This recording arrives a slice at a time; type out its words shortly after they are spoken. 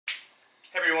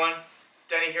Hey everyone,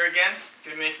 Danny here again.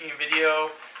 Going to be making a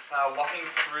video walking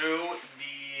through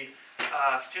the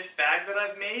fifth bag that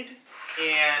I've made,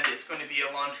 and it's going to be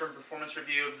a long-term performance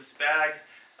review of this bag,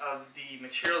 of the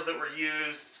materials that were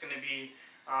used. It's going to be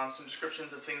some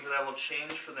descriptions of things that I will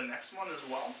change for the next one as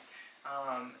well,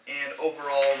 and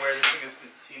overall where this thing has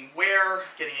been seen wear,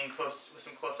 getting in close with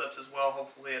some close-ups as well,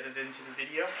 hopefully edited into the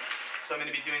video. So I'm going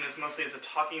to be doing this mostly as a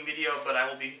talking video, but I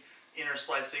will be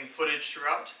intersplicing footage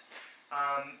throughout.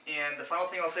 And the final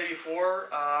thing I'll say before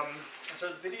I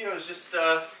start the video is just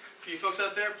for you folks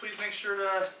out there, please make sure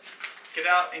to get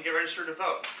out and get registered to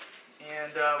vote.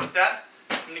 And with that,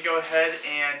 I'm going to go ahead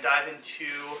and dive into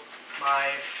my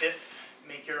fifth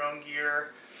Make Your Own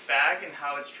Gear bag and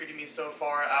how it's treated me so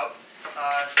far out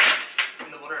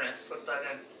in the wilderness. Let's dive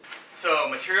in. So,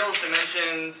 materials,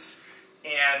 dimensions,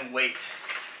 and weight.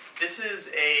 This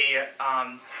is a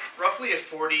roughly a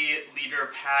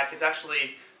 40-liter pack. It's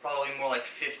actually probably more like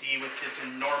 50 with this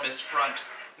enormous front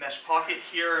mesh pocket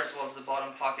here, as well as the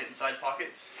bottom pocket and side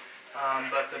pockets.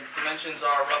 But the dimensions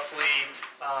are roughly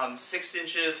 6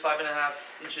 inches,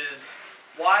 5.5 inches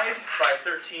wide by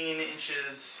 13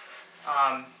 inches,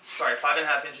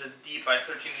 5.5 inches deep by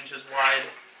 13 inches wide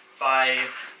by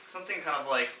something kind of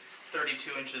like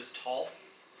 32 inches tall.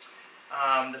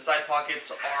 The side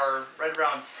pockets are right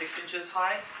around 6 inches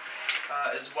high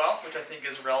as well, which I think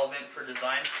is relevant for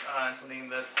design and something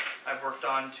that I've worked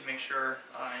on to make sure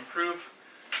I improve.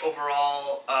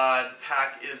 Overall, the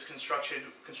pack is constructed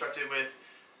with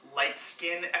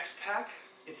LiteSkin X-Pac.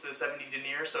 It's the 70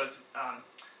 denier, so it's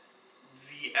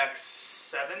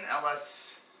VX7,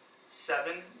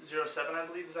 LS707, I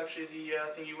believe is actually the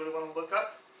thing you would want to look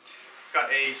up. It's got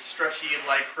a stretchy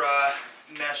lycra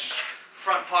mesh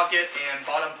front pocket and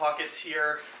bottom pockets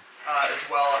here, as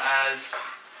well as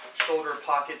shoulder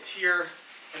pockets here,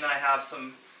 and then I have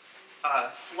some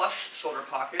flush shoulder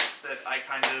pockets that I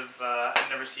I've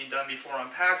never seen done before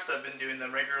on packs. I've been doing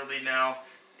them regularly now,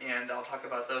 and I'll talk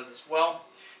about those as well.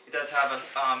 It does have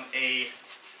a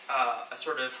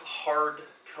sort of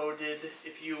hard-coated,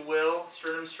 if you will,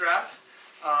 sternum strap,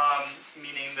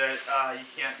 meaning that you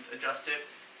can't adjust it.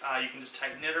 You can just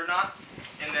tighten it or not.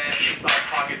 And then the side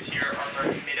pockets here are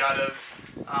made out of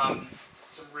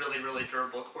some really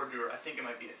durable cordura. I think it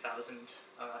might be 100D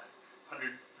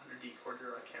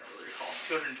cordura, I can't really recall.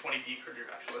 220D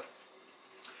cordura actually,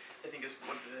 I think is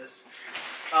what it is.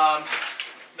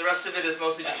 The rest of it is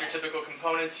mostly just your typical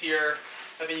components here.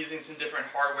 I've been using some different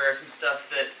hardware, some stuff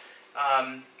that,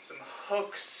 some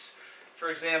hooks, for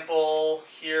example,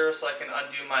 here, so I can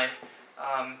undo my,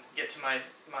 get to my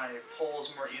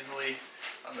poles more easily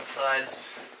on the sides,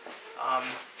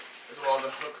 as well as a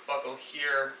hook buckle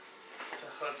here to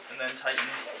hook and then tighten.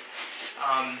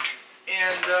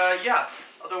 Yeah,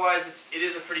 otherwise it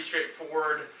is a pretty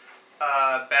straightforward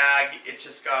bag. It's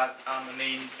just got a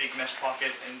main big mesh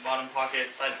pocket and bottom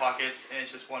pocket, side pockets, and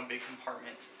it's just one big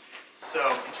compartment.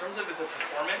 So in terms of its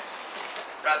performance,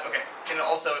 and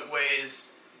also it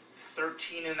weighs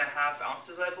 13.5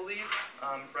 ounces, I believe,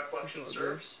 if recollection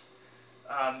serves.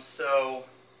 So,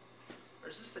 or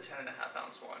is this the 10.5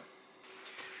 ounce one?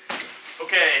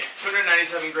 Okay,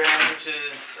 297 grams, which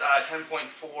is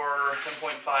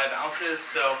 10.5 ounces.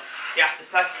 So, yeah, this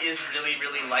pack is really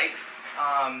light.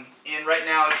 And right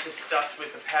now it's just stuffed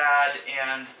with a pad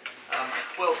and a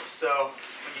quilt. So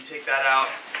when you take that out,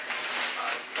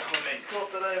 it's a homemade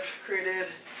quilt that I've created,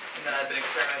 and then I've been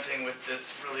experimenting with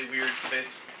this really weird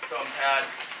space foam pad.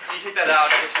 When you take that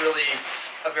out, it's really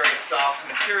a very soft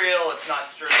material. It's not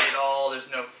sturdy at all. There's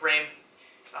no frame.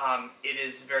 It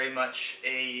is very much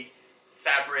a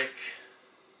fabric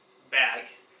bag,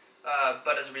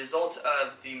 but as a result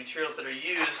of the materials that are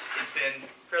used, it's been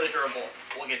fairly durable.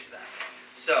 We'll get to that.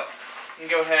 So I'm going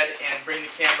to go ahead and bring the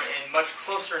camera in much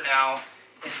closer now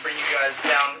and bring you guys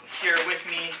down here with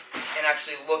me and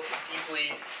actually look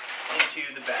deeply into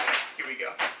the bag. Here we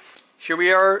go. Here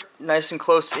we are, nice and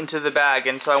close into the bag,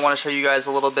 and so I want to show you guys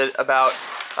a little bit about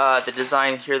the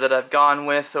design here that I've gone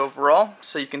with overall.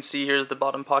 So you can see here's the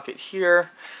bottom pocket here,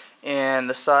 and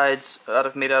the sides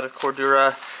made out of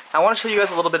cordura. I want to show you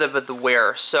guys a little bit of the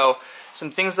wear. So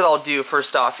some things that I'll do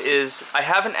first off is I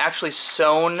haven't actually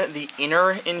sewn the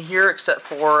inner in here except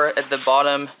for at the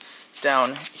bottom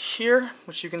down here,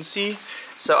 which you can see.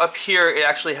 So up here it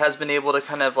actually has been able to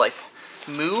kind of like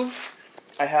move.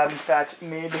 I have in fact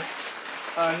made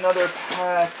another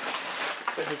pack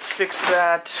that has fixed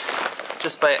that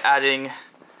just by adding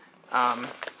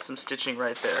some stitching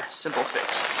right there. Simple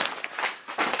fix.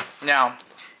 Now,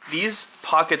 these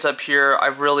pockets up here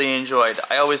I've really enjoyed.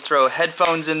 I always throw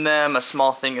headphones in them, a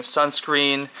small thing of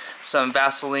sunscreen, some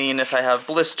Vaseline if I have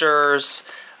blisters,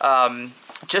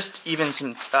 just even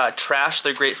some trash.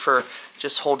 They're great for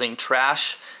just holding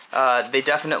trash. They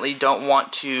definitely don't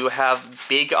want to have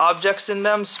big objects in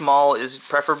them. Small is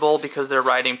preferable because they're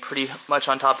riding pretty much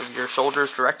on top of your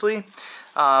shoulders directly.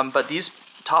 But these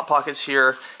top pockets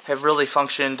here have really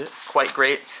functioned quite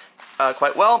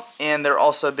well, and they've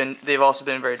also been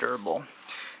very durable.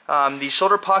 These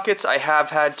shoulder pockets, I have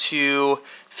had to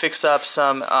fix up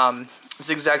some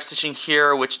zigzag stitching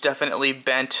here, which definitely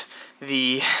bent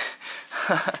the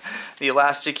the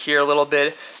elastic here a little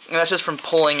bit, and that's just from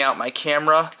pulling out my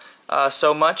camera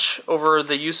so much over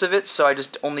the use of it. So I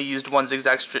just only used one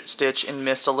zigzag stitch and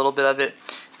missed a little bit of it,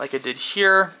 like I did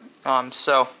here.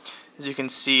 So as you can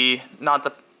see,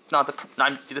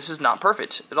 this is not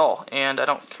perfect at all, and I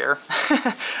don't care.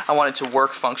 I want it to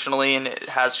work functionally, and it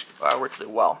has worked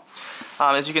really well.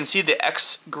 As you can see, the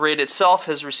X grid itself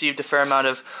has received a fair amount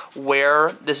of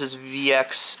wear. This is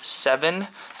VX7,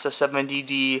 so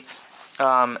 7DD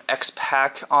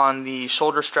X-Pac on the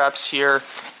shoulder straps here,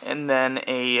 and then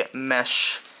a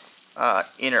mesh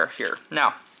inner here.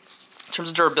 Now, in terms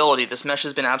of durability, this mesh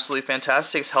has been absolutely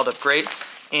fantastic. It's held up great,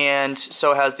 and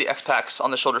so has the X-Pacs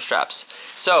on the shoulder straps.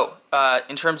 So,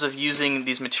 in terms of using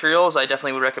these materials, I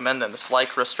definitely would recommend them. This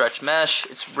Lycra stretch mesh,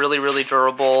 it's really, really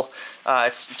durable.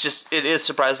 It is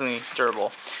surprisingly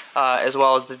durable, as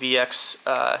well as the VX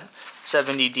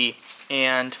 70D.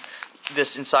 And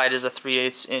this inside is a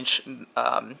 3/8 inch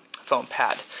foam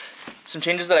pad. Some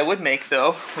changes that I would make,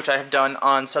 though, which I have done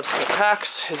on subsequent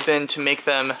packs, has been to make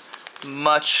them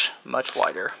much, much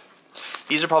wider.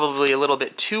 These are probably a little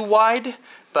bit too wide,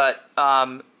 but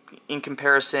in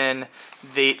comparison,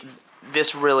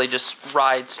 this really just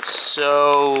rides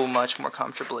so much more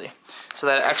comfortably. So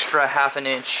that extra ½ an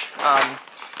inch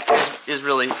is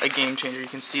really a game changer. You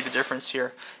can see the difference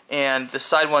here. And the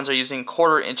side ones are using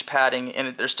 1/4 inch padding,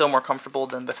 and they're still more comfortable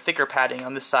than the thicker padding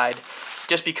on this side,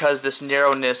 just because this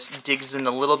narrowness digs in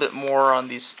a little bit more on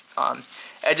these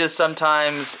edges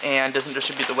sometimes and doesn't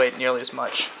distribute the weight nearly as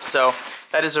much. So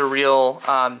that is a real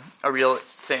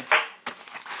thing.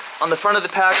 On the front of the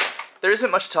pack, there isn't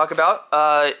much to talk about.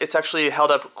 It's actually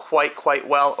held up quite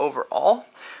well overall.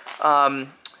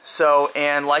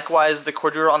 And likewise, the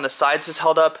cordura on the sides has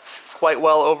held up quite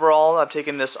well overall. I've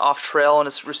taken this off trail and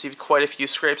it's received quite a few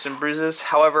scrapes and bruises.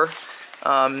 However,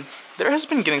 there has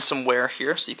been getting some wear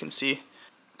here, so you can see.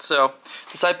 So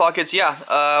the side pockets, yeah,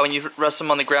 when you rest them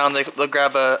on the ground, they'll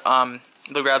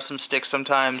grab some sticks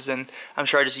sometimes, and I'm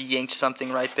sure I just yanked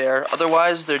something right there.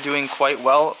 Otherwise, they're doing quite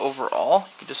well overall.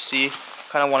 You can just see.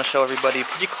 Kind of want to show everybody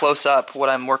pretty close up what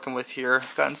I'm working with here.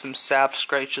 I've gotten some sap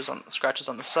scratches on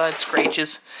the side,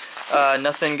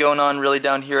 nothing going on really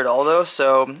down here at all though,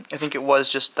 so I think it was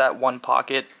just that one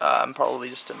pocket, probably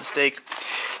just a mistake.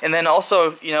 And then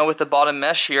also, you know, with the bottom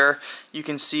mesh here, you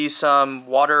can see some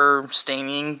water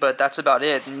staining, but that's about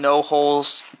it. No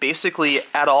holes basically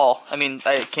at all. I mean,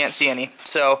 I can't see any.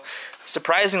 So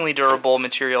surprisingly durable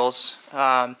materials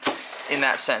in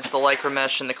that sense. The Lycra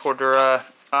mesh and the cordura,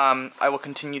 I will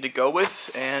continue to go with,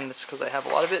 and it's because I have a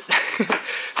lot of it.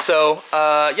 So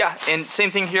yeah, and same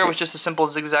thing here with just a simple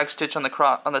zigzag stitch on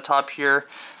the top here,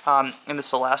 and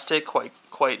this elastic,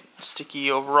 quite sticky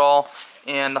overall,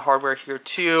 and the hardware here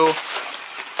too.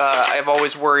 I've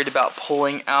always worried about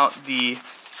pulling out the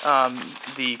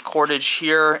cordage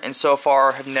here, and so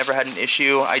far have never had an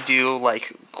issue. I do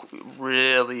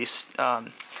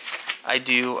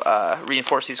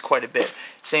reinforce these quite a bit.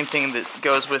 Same thing that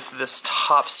goes with this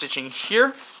top stitching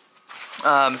here,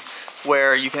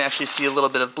 where you can actually see a little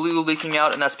bit of blue leaking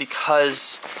out, and that's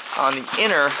because on the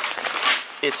inner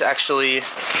it's actually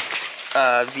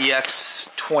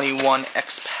VX21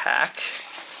 X-Pac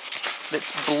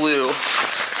that's blue.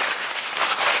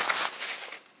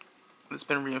 It's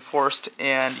been reinforced,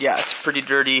 and yeah, it's pretty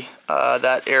dirty.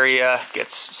 That area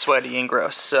gets sweaty and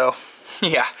gross, so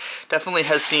yeah, definitely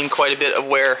has seen quite a bit of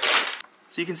wear.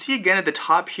 So you can see again at the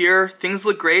top here, things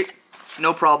look great,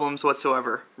 no problems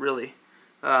whatsoever, really.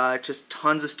 Just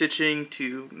tons of stitching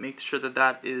to make sure that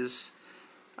that is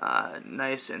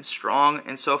nice and strong,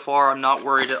 and so far I'm not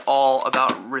worried at all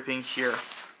about ripping here.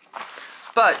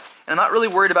 But I'm not really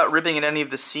worried about ripping at any of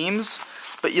the seams,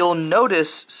 but you'll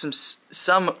notice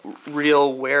some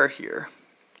real wear here.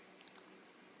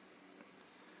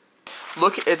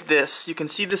 Look at this. You can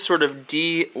see this sort of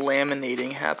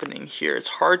delaminating happening here. It's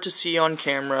hard to see on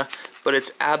camera, but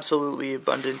it's absolutely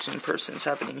abundant in person. It's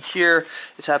happening here.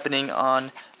 It's happening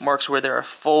on marks where there are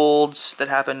folds that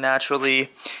happen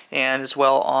naturally, and as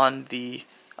well on the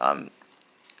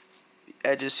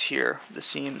edges here, the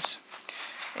seams.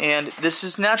 And this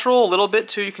is natural a little bit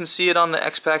too. You can see it on the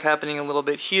X-Pac happening a little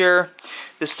bit here.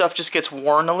 This stuff just gets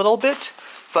worn a little bit,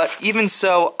 But even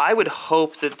so, I would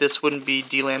hope that this wouldn't be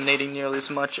delaminating nearly as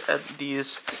much at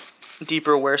these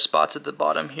deeper wear spots at the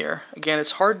bottom here. Again,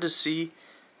 it's hard to see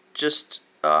just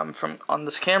from on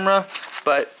this camera,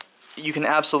 but you can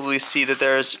absolutely see that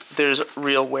there's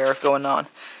real wear going on.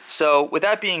 So with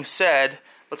that being said,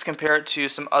 let's compare it to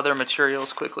some other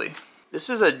materials quickly. This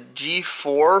is a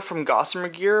G4 from Gossamer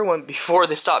Gear before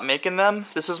they stopped making them.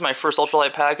 This is my first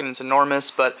ultralight pack and it's enormous,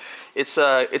 but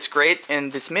it's great,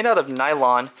 and it's made out of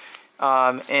nylon.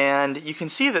 And you can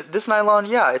see that this nylon,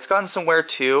 yeah, it's gotten some wear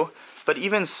too, but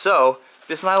even so,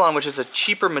 this nylon, which is a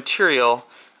cheaper material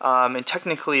and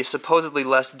technically supposedly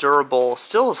less durable,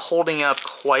 still is holding up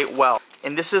quite well.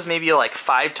 And this is maybe like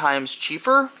 5 times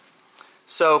cheaper.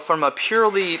 So from a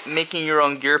purely making your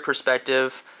own gear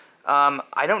perspective,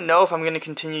 I don't know if I'm going to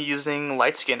continue using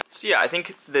LiteSkin. So yeah, I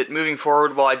think that moving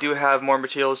forward, while I do have more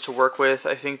materials to work with,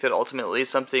 I think that ultimately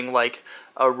something like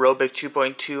a Robic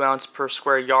 2.2 ounce per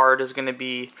square yard is going to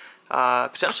be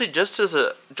potentially just as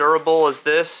durable as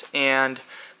this and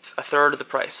a third of the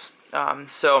price.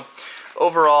 So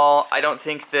overall, I don't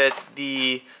think that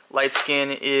the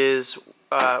LiteSkin is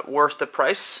worth the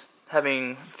price.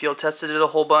 Having field tested it a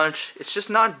whole bunch, it's just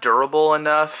not durable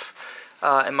enough,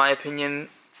 in my opinion,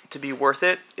 to be worth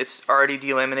it. It's already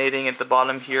delaminating at the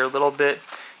bottom here a little bit.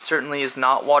 Certainly is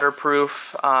not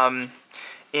waterproof.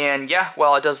 And yeah,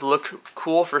 while it does look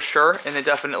cool for sure, and it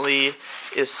definitely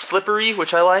is slippery,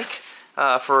 which I like,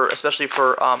 especially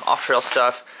for off-trail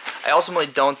stuff, I ultimately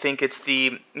don't think it's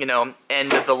the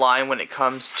end of the line when it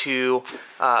comes to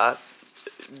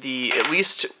the at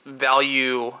least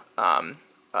value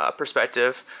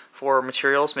perspective for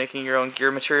materials, making your own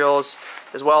gear materials,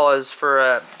 as well as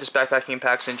for just backpacking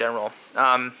packs in general.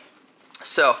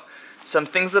 So, some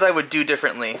things that I would do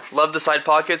differently. Love the side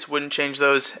pockets, wouldn't change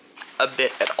those a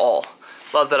bit at all.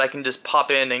 Love that I can just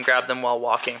pop in and grab them while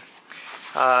walking.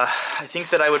 I think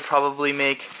that I would probably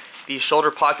make the shoulder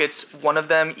pockets, one of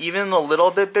them even a little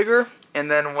bit bigger,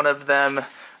 and then one of them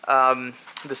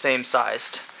the same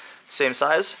size.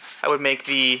 I would make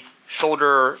the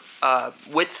shoulder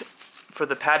width for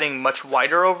the padding much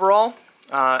wider overall,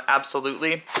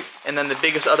 absolutely. And then the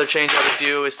biggest other change I would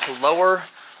do is to lower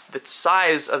the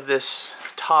size of this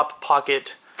top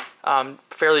pocket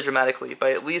fairly dramatically,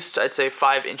 by at least I'd say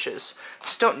 5 inches.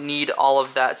 Just don't need all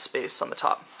of that space on the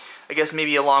top. I guess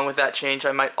maybe along with that change,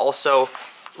 I might also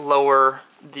lower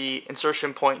the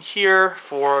insertion point here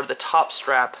for the top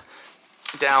strap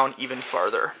down even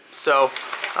farther. So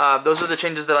those are the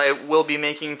changes that I will be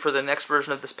making for the next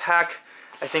version of this pack.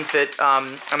 I think that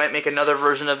I might make another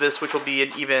version of this, which will be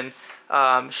an even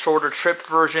shorter trip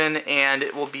version, and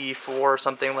it will be for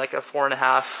something like a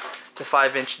 4.5 to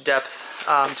 5 inch depth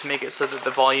to make it so that the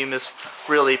volume is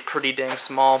really pretty dang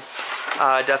small.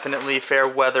 Definitely fair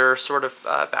weather sort of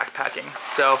backpacking.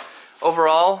 So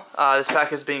overall, this pack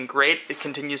has been great. It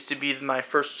continues to be my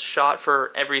first shot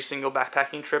for every single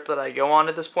backpacking trip that I go on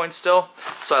at this point still.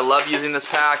 So I love using this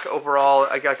pack. Overall,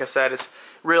 like I said, it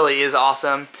really is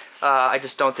awesome. I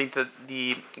just don't think that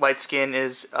the LiteSkin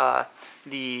is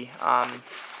the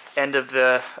end of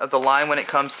the line when it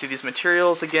comes to these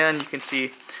materials. Again, you can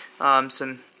see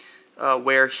some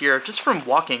wear here just from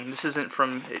walking. This isn't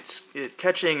from it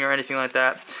catching or anything like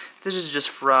that. This is just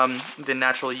from the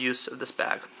natural use of this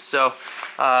bag. So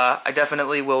I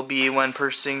definitely will be, when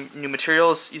purchasing new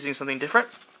materials, using something different.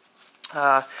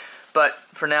 But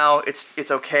for now,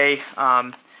 it's okay.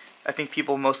 I think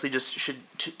people mostly just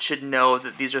should know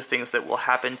that these are things that will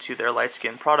happen to their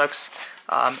LiteSkin products,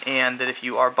 and that if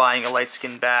you are buying a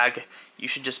LiteSkin bag, you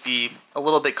should just be a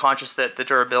little bit conscious that the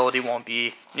durability won't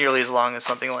be nearly as long as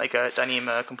something like a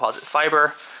Dyneema composite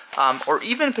fiber, or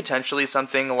even potentially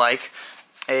something like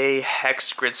a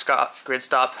Hex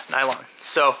gridstop nylon.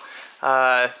 So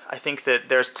I think that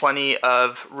there's plenty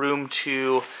of room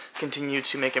to continue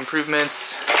to make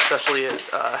improvements, especially at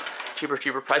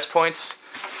cheaper price points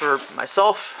for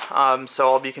myself.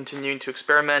 So I'll be continuing to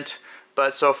experiment,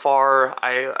 but so far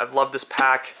I've loved this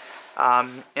pack,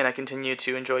 and I continue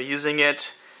to enjoy using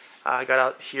it. I got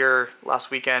out here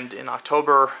last weekend in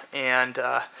October, and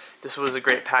this was a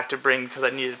great pack to bring because I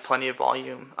needed plenty of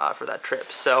volume for that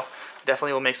trip. So I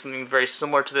definitely will make something very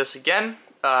similar to this again,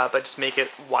 but just make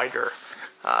it wider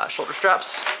shoulder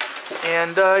straps.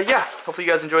 And yeah, hopefully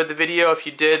you guys enjoyed the video. If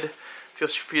you did, feel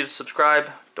free to subscribe.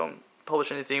 Don't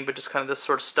publish anything, but just kind of this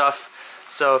sort of stuff.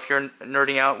 So if you're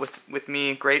nerding out with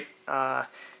me, great.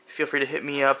 Feel free to hit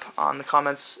me up on the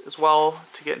comments as well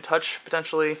to get in touch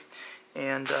potentially.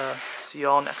 And see you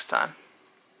all next time.